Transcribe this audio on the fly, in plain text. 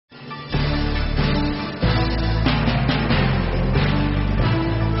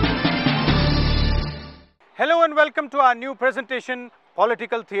Hello and welcome to our new presentation,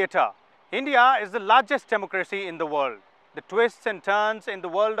 Political Theatre. India is the largest democracy in the world. The twists and turns in the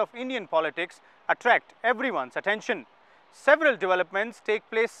world of Indian politics attract everyone's attention. Several developments take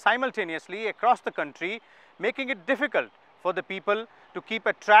place simultaneously across the country, making it difficult for the people to keep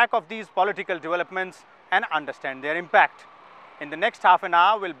a track of these political developments and understand their impact. In the next half an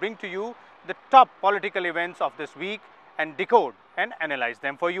hour, we'll bring to you the top political events of this week and decode and analyze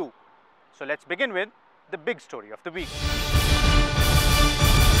them for you. So let's begin with the big story of the week.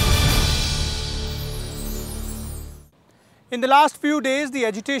 In the last few days, the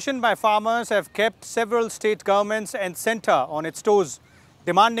agitation by farmers have kept several state governments and centre on its toes.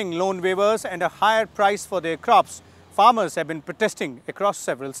 Demanding loan waivers and a higher price for their crops, farmers have been protesting across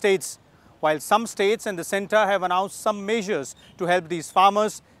several states. While some states and the centre have announced some measures to help these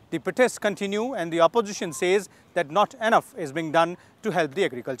farmers, the protests continue and the opposition says that not enough is being done to help the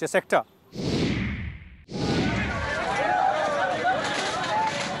agriculture sector.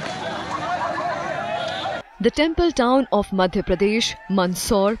 The temple town of Madhya Pradesh,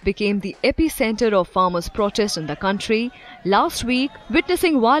 Mandsaur, became the epicenter of farmers' protests in the country last week,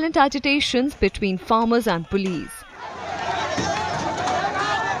 witnessing violent agitations between farmers and police.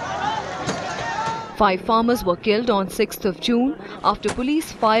 5 farmers were killed on 6th of June after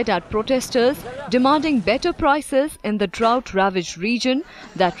police fired at protesters demanding better prices in the drought-ravaged region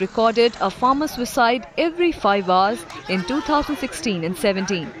that recorded a farmer suicide every 5 hours in 2016 and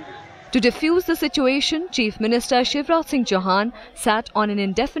 17. To defuse the situation, Chief Minister Shivraj Singh Chauhan sat on an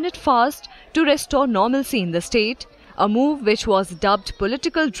indefinite fast to restore normalcy in the state, a move which was dubbed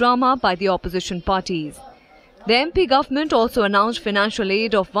political drama by the opposition parties. The MP government also announced financial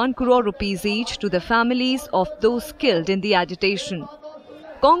aid of 1 crore rupees each to the families of those killed in the agitation.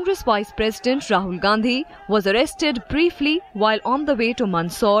 Congress Vice President Rahul Gandhi was arrested briefly while on the way to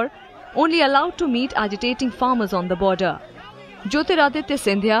Mandsaur, only allowed to meet agitating farmers on the border. Jyotiraditya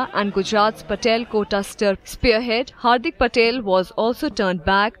Scindia and Gujarat's Patel Kota spearhead Hardik Patel was also turned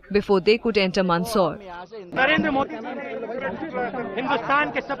back before they could enter Mandsaur. Narendra Modi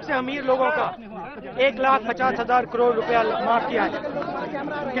Hindustan के सबसे अमीर लोगों का 1,50,000 करोड़ रुपया माफ किया है।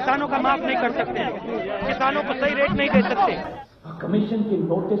 किसानों का माफ नहीं कर सकते, किसानों को सही रेट नहीं दे सकते। कमीशन के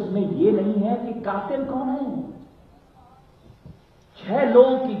नोटिस में ये नहीं है कि कातिल कौन है। 6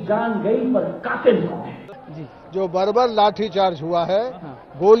 लोगों की जान गई पर कातिल कौन है। जो बर्बर लाठीचार्ज हुआ है,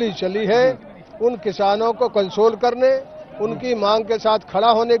 गोली चली है, उन किसानों को कंसोल करने, उनकी मांग के साथ खड़ा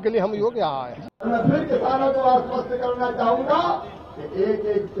होने के लिए हम योग यहाँ आए। मैं फिर किसानों को आश्वस्त करना चाहूंगा कि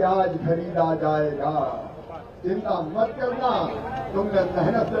एक प्याज खरीदा जाएगा, चिंता मत करना, तुमने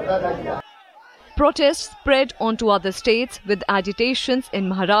मेहनत से पैदा किया। Protests spread onto other states with agitations in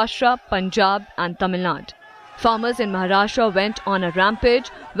Maharashtra, Punjab and Tamil Nadu. Farmers in Maharashtra went on a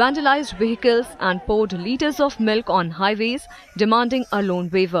rampage, vandalized vehicles and poured liters of milk on highways, demanding a loan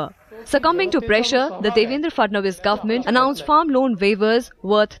waiver. Succumbing to pressure, the Devendra Fadnavis government announced farm loan waivers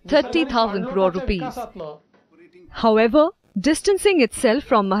worth 30,000 crore rupees. However, distancing itself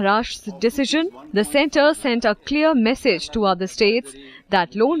from Maharashtra's decision, the centre sent a clear message to other states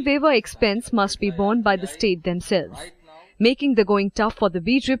that loan waiver expense must be borne by the state themselves. Making the going tough for the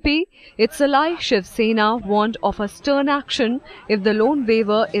BJP, its ally Shiv Sena warned of a stern action if the loan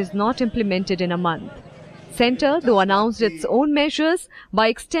waiver is not implemented in a month. Centre, though, announced its own measures by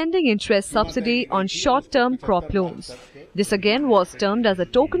extending interest subsidy on short-term crop loans. This again was termed as a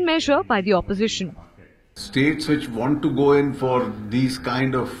token measure by the opposition. States which want to go in for these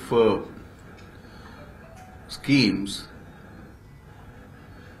kind of schemes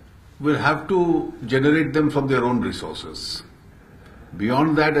will have to generate them from their own resources.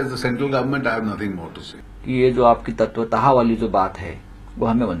 Beyond that, as the central government, I have nothing more to say. कि ये जो आपकी तत्वतः वाली जो बात है, वो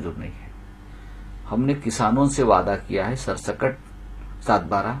हमें मंजूर नहीं है। हमने किसानों से वादा किया है सरसकट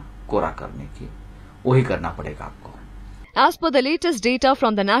 7/12 कोरा करने की, वही करना पड़ेगा आपको। As per the latest data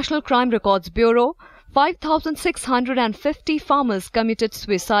from the National Crime Records Bureau, 5,650 farmers committed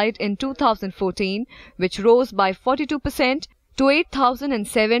suicide in 2014, which rose by 42% to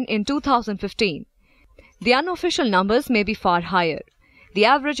 8,007 in 2015. The unofficial numbers may be far higher. The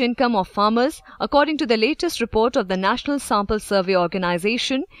average income of farmers, according to the latest report of the National Sample Survey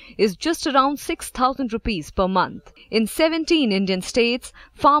Organization, is just around 6,000 rupees per month. In 17 Indian states,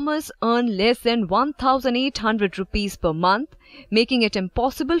 farmers earn less than 1,800 rupees per month, making it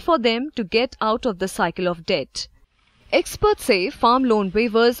impossible for them to get out of the cycle of debt. Experts say farm loan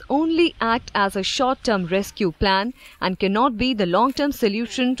waivers only act as a short-term rescue plan and cannot be the long-term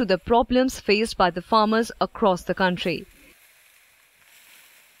solution to the problems faced by the farmers across the country.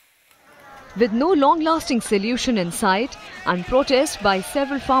 With no long-lasting solution in sight and protest by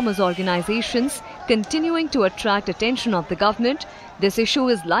several farmers' organizations continuing to attract attention of the government, this issue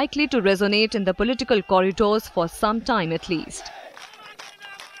is likely to resonate in the political corridors for some time at least.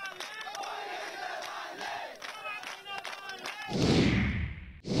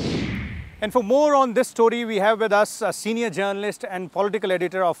 And for more on this story, we have with us a senior journalist and political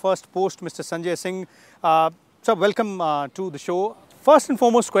editor of First Post, Mr. Sanjay Singh. Sir, welcome to the show. First and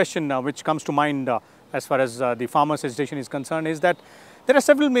foremost question which comes to mind as far as the farmers' agitation is concerned is that there are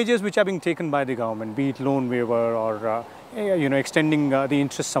several measures which are being taken by the government, be it loan waiver or extending the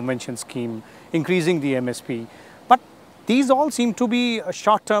interest subvention scheme, increasing the MSP. But these all seem to be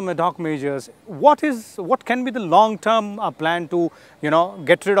short-term ad hoc measures. What can be the long-term plan to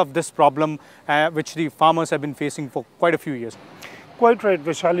get rid of this problem which the farmers have been facing for quite a few years? Quite right,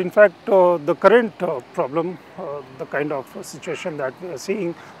 Vishal. In fact, the current problem, the kind of situation that we are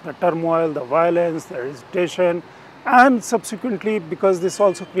seeing, the turmoil, the violence, the agitation, and subsequently, because this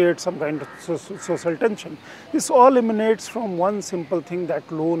also creates some kind of social tension, this all emanates from one simple thing,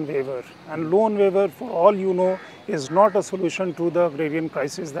 that loan waiver. And loan waiver, for all you know, is not a solution to the agrarian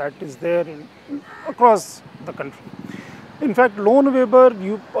crisis that is there across the country. In fact, loan waiver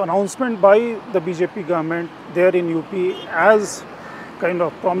announcement by the BJP government there in UP as kind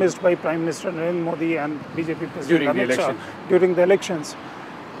of promised by Prime Minister Narendra Modi and BJP President Amit Shah during the elections,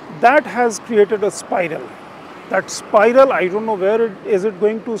 that has created a spiral. That spiral, I don't know where is it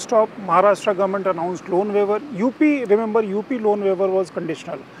going to stop. Maharashtra government announced loan waiver. Remember, UP loan waiver was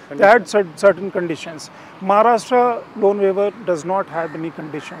conditional. They had certain conditions. Maharashtra loan waiver does not have any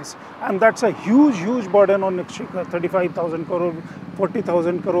conditions. And that's a huge burden on Exchequer, 35,000 crore,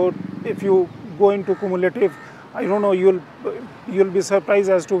 40,000 crore. If you go into cumulative, I don't know, you'll be surprised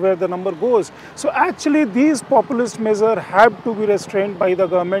as to where the number goes. So actually these populist measures have to be restrained by the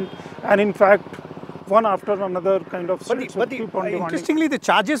government, and in fact one after another kind of interestingly, the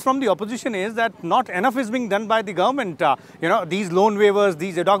charges from the opposition is that not enough is being done by the government. These loan waivers,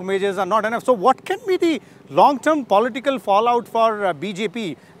 these ad hoc measures are not enough. So what can be the long-term political fallout for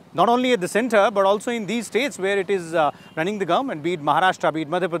BJP, not only at the centre but also in these states where it is running the government, be it Maharashtra, be it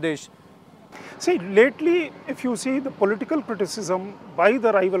Madhya Pradesh? See, lately, if you see, the political criticism by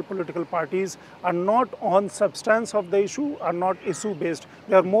the rival political parties are not on substance of the issue, are not issue-based.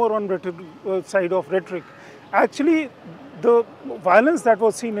 They are more on side of rhetoric. Actually, the violence that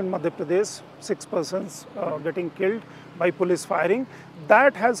was seen in Madhya Pradesh, 6 persons getting killed by police firing,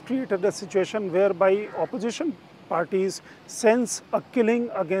 that has created a situation whereby opposition parties sense a killing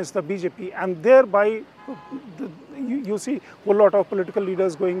against the BJP, and thereby you see a whole lot of political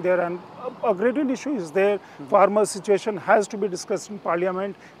leaders going there, and agrarian issue is there. Farmer situation has to be discussed in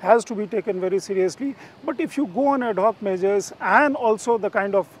parliament, has to be taken very seriously. But if you go on ad hoc measures and also the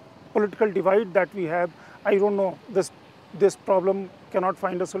kind of political divide that we have, I don't know, this problem cannot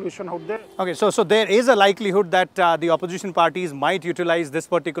find a solution out there. Okay, so there is a likelihood that the opposition parties might utilize this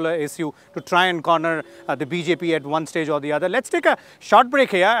particular issue to try and corner the BJP at one stage or the other. Let's take a short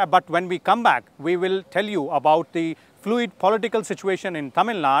break here, but when we come back, we will tell you about the fluid political situation in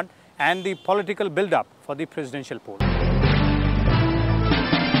Tamil Nadu and the political build-up for the presidential poll.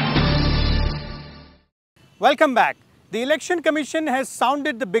 Welcome back. The Election Commission has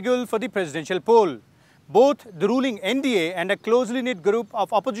sounded the bugle for the presidential poll. Both the ruling NDA and a closely knit group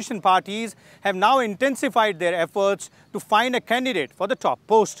of opposition parties have now intensified their efforts to find a candidate for the top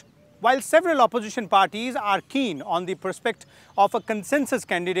post. While several opposition parties are keen on the prospect of a consensus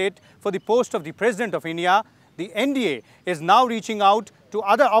candidate for the post of the President of India, the NDA is now reaching out to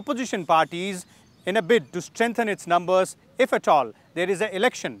other opposition parties in a bid to strengthen its numbers if at all there is an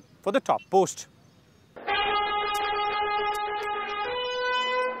election for the top post.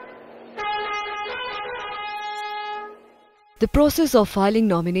 The process of filing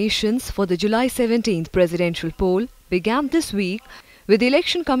nominations for the July 17th presidential poll began this week, with the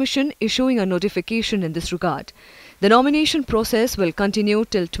Election Commission issuing a notification in this regard. The nomination process will continue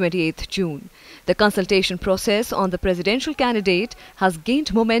till 28th June. The consultation process on the presidential candidate has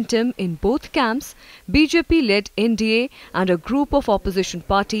gained momentum in both camps, BJP-led NDA and a group of opposition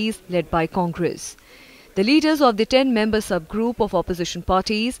parties led by Congress. The leaders of the 10-member subgroup of opposition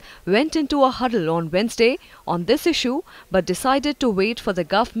parties went into a huddle on Wednesday on this issue, but decided to wait for the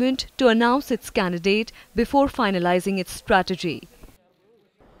government to announce its candidate before finalizing its strategy.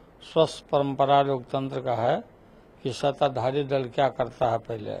 स्वस्थ परंपरा लोकतंत्र का है कि सत्ताधारी दल क्या करता है,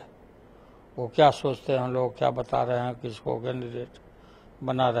 पहले वो क्या सोचते हैं, लोग क्या बता रहे हैं, किसको कैंडिडेट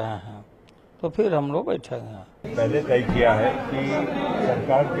बना रहे हैं, तो फिर हम लोग बैठेंगे। पहले तय किया है कि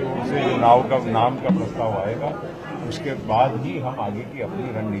सरकार की ओर से जो नाम का प्रस्ताव आएगा, उसके बाद ही हम आगे की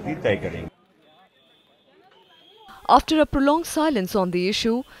अपनी रणनीति तय करेंगे। After a prolonged silence on the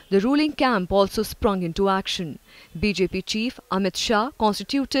issue, the ruling camp also sprung into action. BJP chief Amit Shah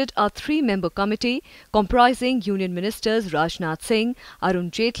constituted a 3-member committee comprising Union Ministers Rajnath Singh,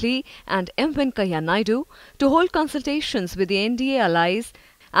 Arun Jaitley and M. Venkaiah Naidu to hold consultations with the NDA allies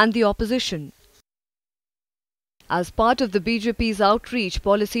and the opposition. As part of the BJP's outreach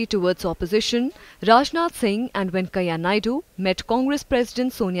policy towards opposition, Rajnath Singh and Venkaiah Naidu met Congress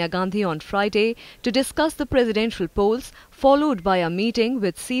President Sonia Gandhi on Friday to discuss the presidential polls, followed by a meeting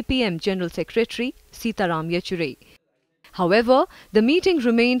with CPM General Secretary Sitaram Yechury. However, the meeting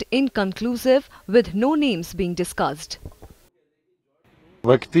remained inconclusive with no names being discussed.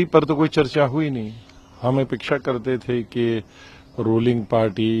 व्यक्ति पर तो कोई चर्चा हुई नहीं। हम अपेक्षा करते थे कि रूलिंग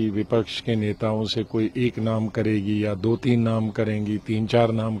पार्टी विपक्ष के नेताओं से कोई एक नाम करेगी या 2-3 नाम करेंगी,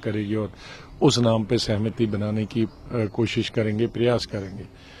 3-4 नाम करेगी और उस नाम पे सहमति बनाने की कोशिश करेंगे, प्रयास करेंगे।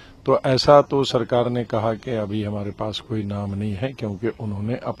 तो ऐसा तो सरकार ने कहा कि अभी हमारे पास कोई नाम नहीं है, क्योंकि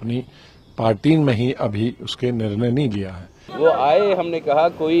उन्होंने अपनी पार्टी में ही अभी उसके निर्णय नहीं लिया है। वो आए, हमने कहा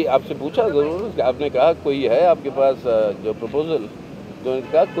कोई, आपसे पूछा जरूर, आपने कहा कोई है आपके पास जो प्रपोजल, तो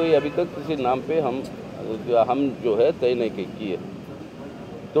उन्होंने कहा कोई अभी तक किसी नाम पे हम जो है तय नहीं किए।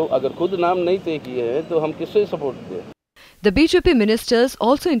 तो अगर खुद नाम नहीं तय किए हैं तो हम किससे सपोर्ट दें? The BJP ministers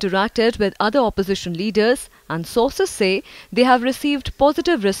also interacted with other opposition leaders, and sources say they have received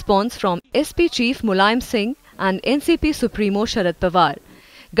positive response from SP Chief Mulayam Singh and NCP Supremo Sharad Pawar.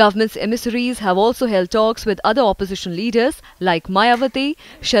 Government's emissaries have also held talks with other opposition leaders like Mayawati,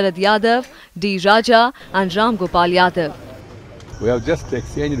 Sharad Yadav, D. Raja and Ram Gopal Yadav. We have just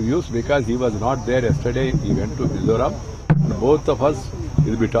exchanged views because he was not there yesterday. He went to Mizoram. Both of us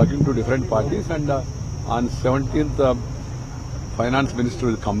will be talking to different parties, and on 17th, Finance Minister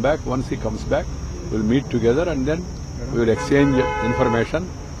will come back. Once he comes back, we will meet together and then we will exchange information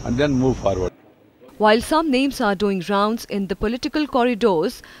and then move forward. While some names are doing rounds in the political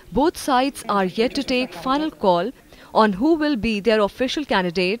corridors, both sides are yet to take final call on who will be their official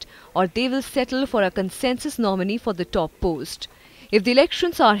candidate, or they will settle for a consensus nominee for the top post. If the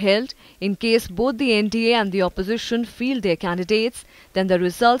elections are held, in case both the NDA and the opposition field their candidates, then the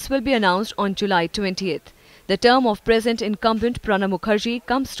results will be announced on July 20th. The term of present incumbent Pranab Mukherjee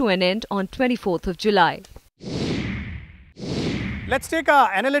comes to an end on 24th of July. Let's take an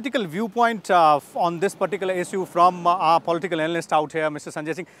analytical viewpoint on this particular issue from our political analyst out here, Mr.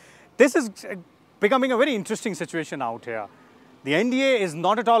 Sanjay Singh. This is becoming a very interesting situation out here. The NDA is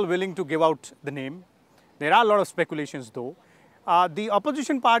not at all willing to give out the name. There are a lot of speculations though. The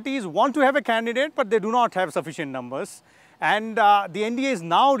opposition parties want to have a candidate, but they do not have sufficient numbers. And the NDA is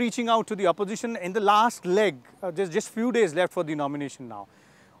now reaching out to the opposition in the last leg. There's just few days left for the nomination now.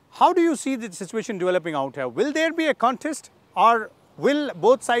 How do you see the situation developing out here? Will there be a contest, or will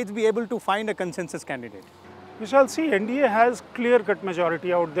both sides be able to find a consensus candidate? We shall see. NDA has clear-cut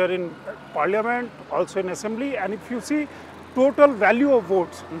majority out there in Parliament, also in Assembly, and if you see total value of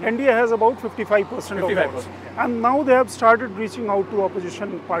votes, NDA has about 55% of votes. And now they have started reaching out to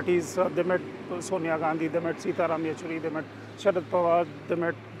opposition parties. They met Sonia Gandhi, they met Sitaram Yechury, they met Sharad Pawar, they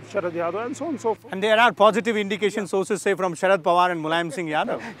met Sharad Yadav, and so on and so forth. And there are positive indication sources, say, from Sharad Pawar and Mulayam Singh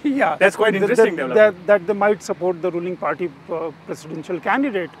Yadav. Yeah, that's quite interesting development. That they might support the ruling party presidential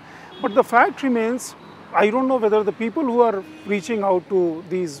candidate. But the fact remains, I don't know whether the people who are reaching out to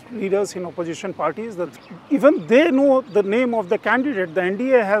these leaders in opposition parties, that even they know the name of the candidate. The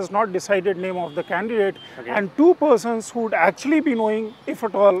NDA has not decided name of the candidate, and two persons who would actually be knowing, if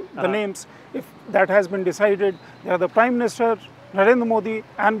at all, the names, if that has been decided, they are the Prime Minister Narendra Modi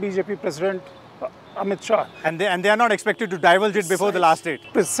and BJP President Amit Shah. And they are not expected to divulge it before the last date.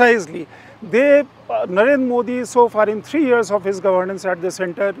 Precisely. Narendra Modi, so far in 3 years of his governance at the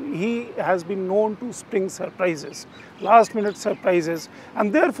centre, he has been known to spring surprises, last minute surprises,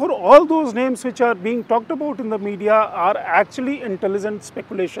 and therefore all those names which are being talked about in the media are actually intelligent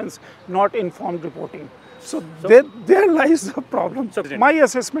speculations, not informed reporting. So there lies the problem. So my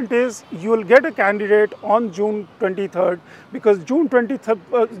assessment is you will get a candidate on June 23rd, because June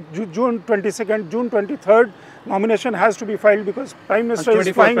 22nd, June 23rd nomination has to be filed, because Prime Minister is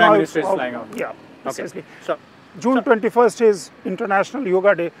flying out. Yeah, precisely. So June 21st is International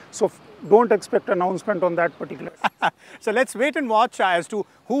Yoga Day, so don't expect announcement on that particular. So let's wait and watch as to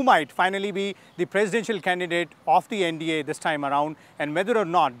who might finally be the presidential candidate of the NDA this time around, and whether or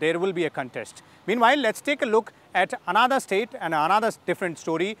not there will be a contest. Meanwhile, let's take a look at another state and another different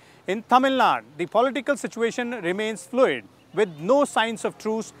story. In Tamil Nadu, the political situation remains fluid, with no signs of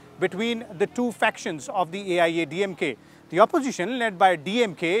truce between the two factions of the AIA-DMK. The opposition, led by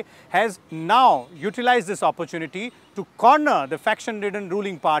DMK, has now utilized this opportunity to corner the faction-ridden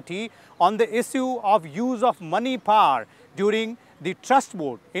ruling party on the issue of use of money power during the trust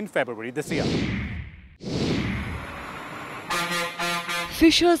vote in February this year.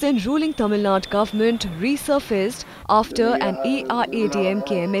 Fissures in ruling Tamil Nadu government resurfaced after an AIADMK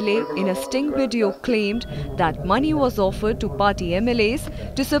MLA in a sting video claimed that money was offered to party MLAs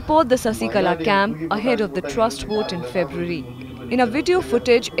to support the Sasikala camp ahead of the trust vote in February. In a video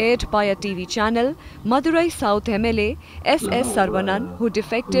footage aired by a TV channel, Madurai South MLA S.S. Sarvanan, who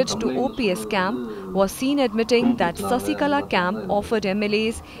defected to OPS camp, was seen admitting that Sasikala camp offered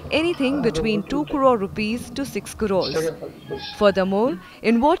MLAs anything between 2 crore rupees to 6 crores. Furthermore,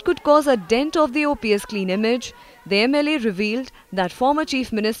 in what could cause a dent of the OPS clean image, the MLA revealed that former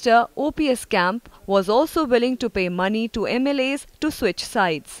Chief Minister OPS camp was also willing to pay money to MLAs to switch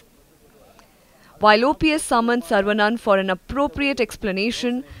sides. While OPS summoned Sarvanan for an appropriate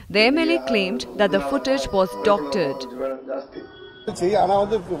explanation, the MLA claimed that the footage was doctored.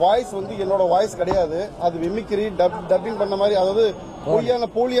 Voice என்னோட voice கிடையாது, அது mimicry dubbing பண்ண மாதிரி, அதாவது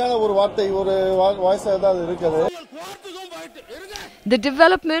போலியான ஒரு வார்த்தை, ஒரு வாய்ஸா தான் இருக்குது. The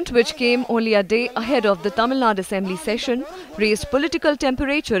development, which came only a day ahead of the Tamil Nadu Assembly session, raised political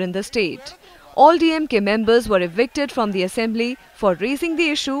temperature in the state. All DMK members were evicted from the Assembly for raising the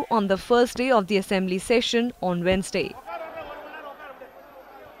issue on the first day of the Assembly session on Wednesday.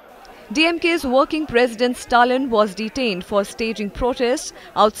 DMK's working president Stalin was detained for staging protests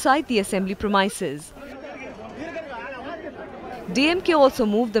outside the Assembly premises. DMK also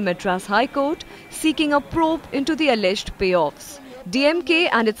moved the Madras High Court, seeking a probe into the alleged payoffs. DMK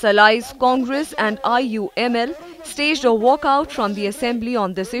and its allies Congress and IUML staged a walkout from the Assembly on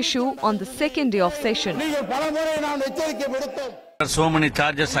this issue on the second day of session. There are so many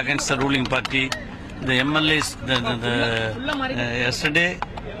charges against the ruling party. The MLAs, yesterday,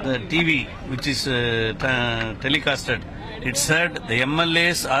 the TV which is telecasted, it said the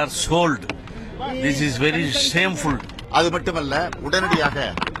MLAs are sold. This is very shameful. அது மட்டுமல்ல, உடனடியாக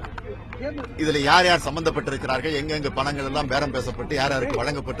இதில் யார் யார் சம்பந்தப்பட்டிருக்கிறார்கள், எங்கெங்க பணங்கள் எல்லாம் பேரம் பேசப்பட்டு யார் யாருக்கு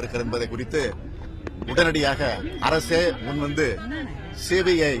வழங்கப்பட்டிருக்கிறது என்பதை குறித்து உடனடியாக அரசே முன்வந்து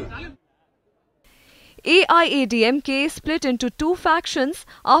CBI. AIADMK split into two factions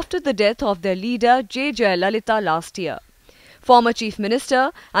after the death of their leader J. Jayalalitha last year. Former Chief Minister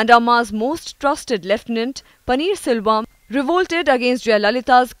and Amma's most trusted Lieutenant Paneer Selvam revolted against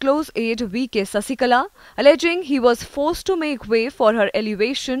Jayalalitha's close aide V.K. Sasikala, alleging he was forced to make way for her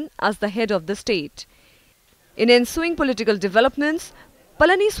elevation as the head of the state. In ensuing political developments,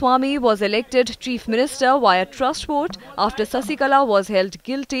 Palaniswamy was elected Chief Minister via trust vote after Sasikala was held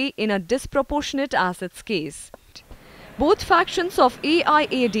guilty in a disproportionate assets case. Both factions of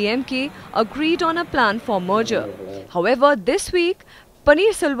AIADMK agreed on a plan for merger. However, this week,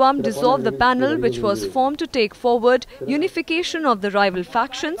 Paneer Selvam dissolved the panel which was formed to take forward unification of the rival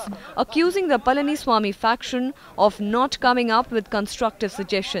factions, accusing the Palaniswamy faction of not coming up with constructive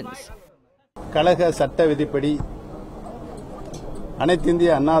suggestions. கழக சட்ட விதிப்படி அனைத்திந்திய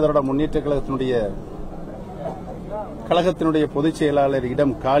அண்ணா திராவிட முன்னேற்ற கழகத்தினுடைய பொதுச் செயலாளர்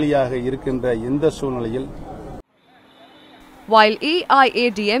இடம் காலியாக இருக்கின்ற இந்த சூழ்நிலையில் While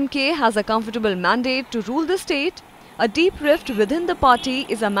AIADMK has a comfortable mandate to rule the state, a deep rift within the party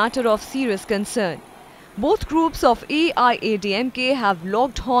is a matter of serious concern. Both groups of AIADMK have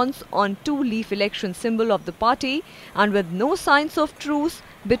locked horns on two-leaf election symbol of the party, and with no signs of truce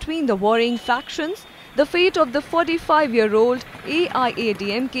between the warring factions, the fate of the 45-year-old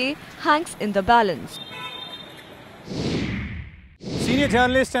AIADMK hangs in the balance. Senior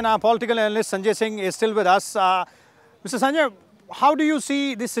journalist and our political analyst Sanjay Singh is still with us. Mr. Sanjay, how do you see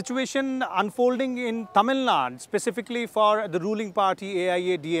this situation unfolding in Tamil Nadu, specifically for the ruling party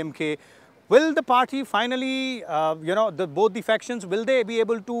AIADMK? Will the party finally, both the factions, will they be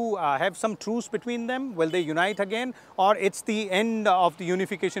able to have some truce between them? Will they unite again? Or it's the end of the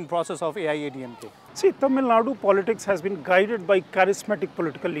unification process of AIADMK? See, Tamil Nadu politics has been guided by charismatic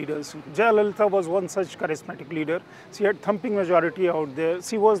political leaders. Jayalalitha was one such charismatic leader. She had thumping majority out there.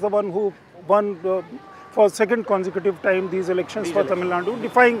 She was the one who won for second consecutive time these elections for Tamil Nadu,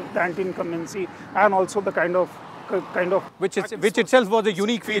 defying the anti-incumbency and also the kind of which itself was a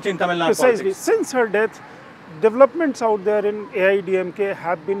unique feat in Tamil Nadu precisely. politics. Since her death, developments out there in AIADMK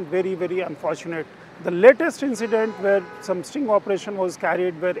have been very, very unfortunate. The latest incident where some sting operation was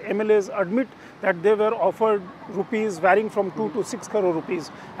carried, where MLAs admit that they were offered rupees varying from 2 to 6 crore rupees,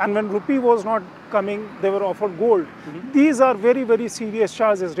 and when rupee was not coming, they were offered gold. These are very, very serious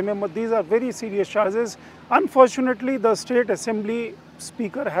charges. Remember, these are very serious charges. Unfortunately, the state assembly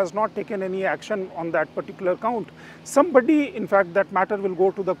speaker has not taken any action on that particular count. Somebody, in fact, that matter will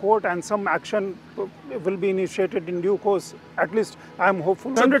go to the court and some action will be initiated in due course. At least I am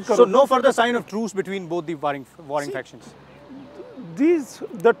hopeful. So no further sign of truce between both the warring factions?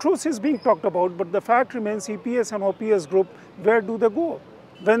 The truce is being talked about, but the fact remains EPS and OPS group, where do they go?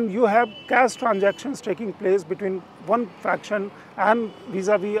 When you have cash transactions taking place between one faction and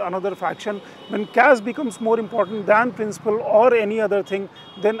vis-a-vis another faction, when cash becomes more important than principle or any other thing,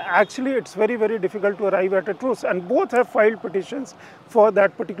 then actually it's very, very difficult to arrive at a truce. And both have filed petitions for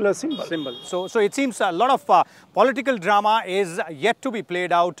that particular symbol. So it seems a lot of political drama is yet to be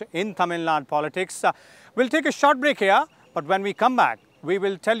played out in Tamil Nadu politics. We'll take a short break here, but when we come back, we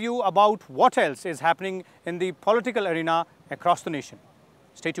will tell you about what else is happening in the political arena across the nation.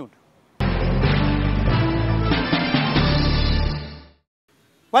 Stay tuned.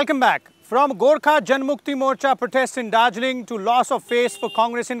 Welcome back. From Gorkha Janmukti Morcha protests in Darjeeling to loss of face for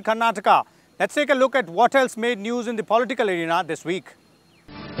Congress in Karnataka, let's take a look at what else made news in the political arena this week.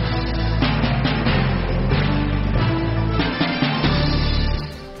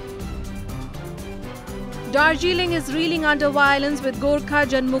 Darjeeling is reeling under violence with Gorkha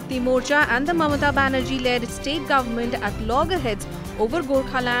Janmukti Morcha and the Mamata Banerjee-led state government at loggerheads over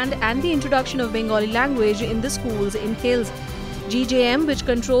Gorkha land and the introduction of Bengali language in the schools in hills. GJM, which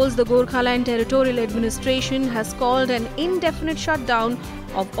controls the Gorkhaland Territorial Administration, has called an indefinite shutdown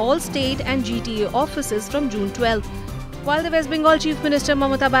of all state and GTA offices from June 12. While the West Bengal Chief Minister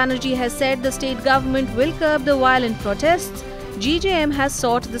Mamata Banerjee has said the state government will curb the violent protests, GJM has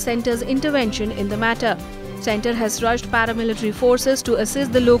sought the centre's intervention in the matter. Centre has rushed paramilitary forces to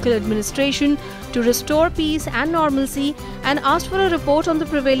assist the local administration to restore peace and normalcy and asked for a report on the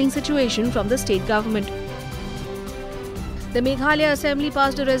prevailing situation from the state government. The Meghalaya Assembly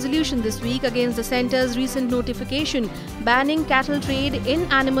passed a resolution this week against the centre's recent notification banning cattle trade in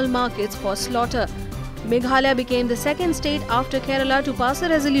animal markets for slaughter. Meghalaya became the second state after Kerala to pass a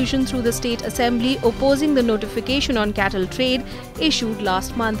resolution through the State Assembly opposing the notification on cattle trade issued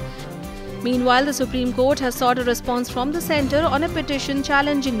last month. Meanwhile, the Supreme Court has sought a response from the centre on a petition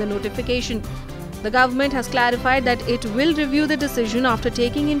challenging the notification. The government has clarified that it will review the decision after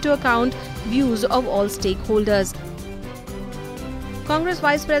taking into account views of all stakeholders. Congress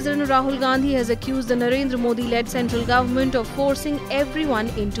Vice President Rahul Gandhi has accused the Narendra Modi-led central government of forcing everyone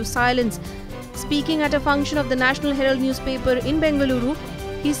into silence. Speaking at a function of the National Herald newspaper in Bengaluru,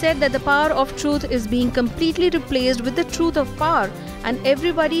 he said that the power of truth is being completely replaced with the truth of power, and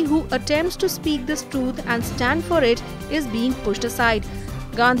everybody who attempts to speak this truth and stand for it is being pushed aside.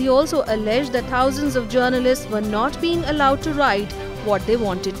 Gandhi also alleged that thousands of journalists were not being allowed to write what they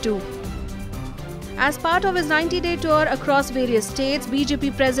wanted to. As part of his 90-day tour across various states,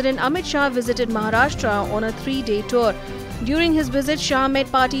 BJP President Amit Shah visited Maharashtra on a 3-day tour. During his visit, Shah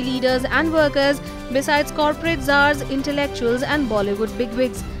met party leaders and workers, besides corporate czars, intellectuals and Bollywood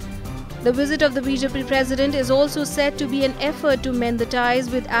bigwigs. The visit of the BJP president is also said to be an effort to mend the ties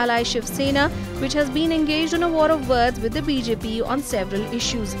with ally Shiv Sena, which has been engaged in a war of words with the BJP on several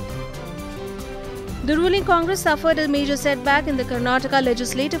issues. The ruling Congress suffered a major setback in the Karnataka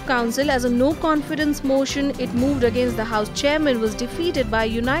Legislative Council as a no-confidence motion it moved against the House chairman was defeated by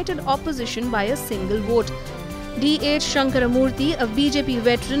united opposition by a single vote. D.H. Shankaramurthy, a BJP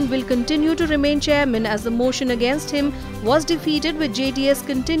veteran, will continue to remain chairman as the motion against him was defeated, with JDS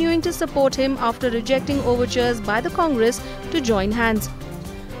continuing to support him after rejecting overtures by the Congress to join hands.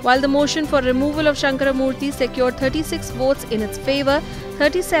 While the motion for removal of Shankaramurthy secured 36 votes in its favour,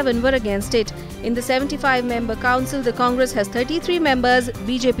 37 were against it. In the 75-member council, the Congress has 33 members,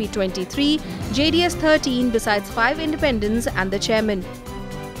 BJP 23, JDS 13 besides 5 independents and the chairman.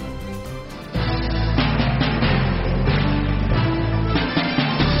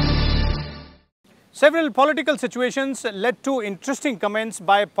 Several political situations led to interesting comments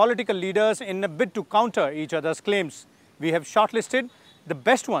by political leaders in a bid to counter each other's claims. We have shortlisted the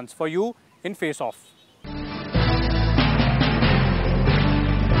best ones for you in Face Off.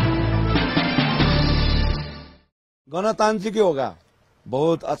 गणतांत्रिक होगा,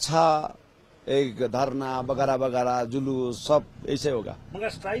 बहुत अच्छा एक धरना वगैरह वगैरह जुलूस सब ऐसे होगा, मगर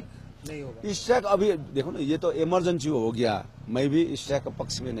स्ट्राइक नहीं होगा। स्ट्राइक अभी देखो ना, ये तो इमरजेंसी हो गया, मैं भी स्ट्राइक के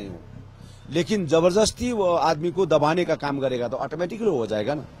पक्ष में नहीं हूँ, लेकिन जबरदस्ती वो आदमी को दबाने का काम करेगा तो ऑटोमेटिकली हो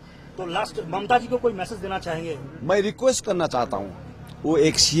जाएगा ना। तो लास्ट ममता जी को कोई मैसेज देना चाहेंगे? मैं रिक्वेस्ट करना चाहता हूँ, वो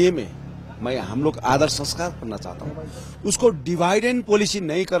एक सीएम है, मैं हम लोग आदर संस्कार करना चाहता हूँ, उसको डिवाइड एंड पॉलिसी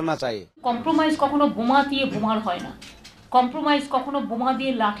नहीं करना चाहिए। कम्प्रोमाइज कखनो बोमा दिए बोमार হয় না, কম্প্রোমাইজ কখনো বোমা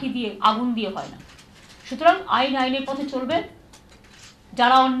দিয়ে লাঠি দিয়ে আগুন দিয়ে হয় না। সুতরাং আইন আইনের পথে চলবে,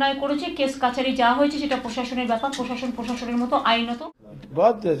 যারা অন্যায় করেছে কেস কাছারি যা হয়েছে সেটা প্রশাসনের ব্যাপার, প্রশাসনের মতো আইনত।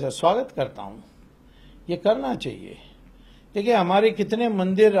 बहुत स्वागत करता हूँ, ये करना चाहिए। देखिए हमारे कितने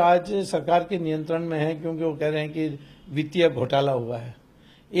मंदिर आज सरकार के नियंत्रण में हैं क्योंकि वो कह रहे हैं कि वित्तीय घोटाला हुआ है।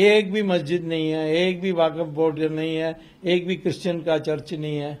 एक भी मस्जिद नहीं है, एक भी वाकफ बोर्ड नहीं है, एक भी क्रिश्चियन का चर्च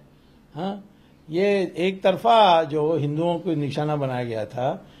नहीं है। हाँ, ये एक तरफा जो हिंदुओं को निशाना बनाया गया था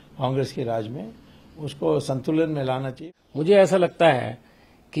कांग्रेस के राज में, उसको संतुलन में लाना चाहिए। मुझे ऐसा लगता है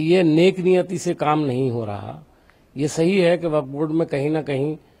कि ये नेक नियति से काम नहीं हो रहा। ये सही है कि वक्फ बोर्ड में कहीं ना कहीं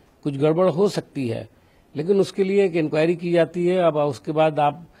कुछ गड़बड़ हो सकती है, लेकिन उसके लिए एक इंक्वायरी की जाती है। अब उसके बाद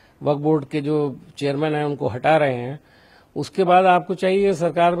आप वक्फ बोर्ड के जो चेयरमैन हैं उनको हटा रहे हैं, उसके बाद आपको चाहिए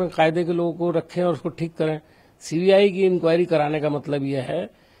सरकार में कायदे के लोगों को रखें और उसको ठीक करें। सीबीआई की इंक्वायरी कराने का मतलब यह है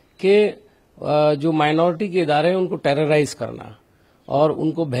कि जो माइनॉरिटी के इदारे हैं उनको टेरराइज करना और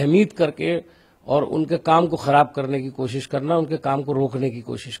उनको भयभीत करके और उनके काम को खराब करने की कोशिश करना, उनके काम को रोकने की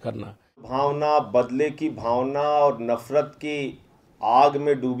कोशिश करना। भावना, बदले की भावना और नफरत की आग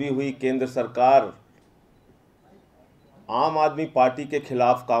में डूबी हुई केंद्र सरकार आम आदमी पार्टी के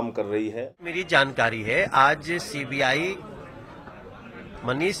खिलाफ काम कर रही है। मेरी जानकारी है आज सीबीआई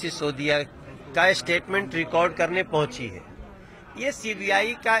मनीष सिसोदिया का स्टेटमेंट रिकॉर्ड करने पहुंची है। ये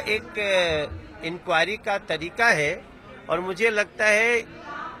सीबीआई का एक इंक्वायरी का तरीका है और मुझे लगता है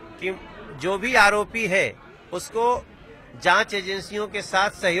कि जो भी आरोपी है उसको जांच एजेंसियों के साथ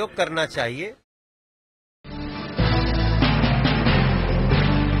सहयोग करना चाहिए।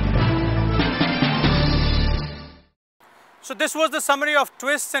 So this was the summary of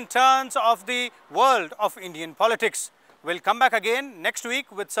twists and turns of the world of Indian politics. We'll come back again next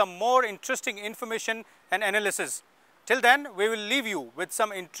week with some more interesting information and analysis. Till then, we will leave you with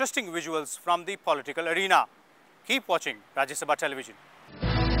some interesting visuals from the political arena. Keep watching Rajya Sabha Television.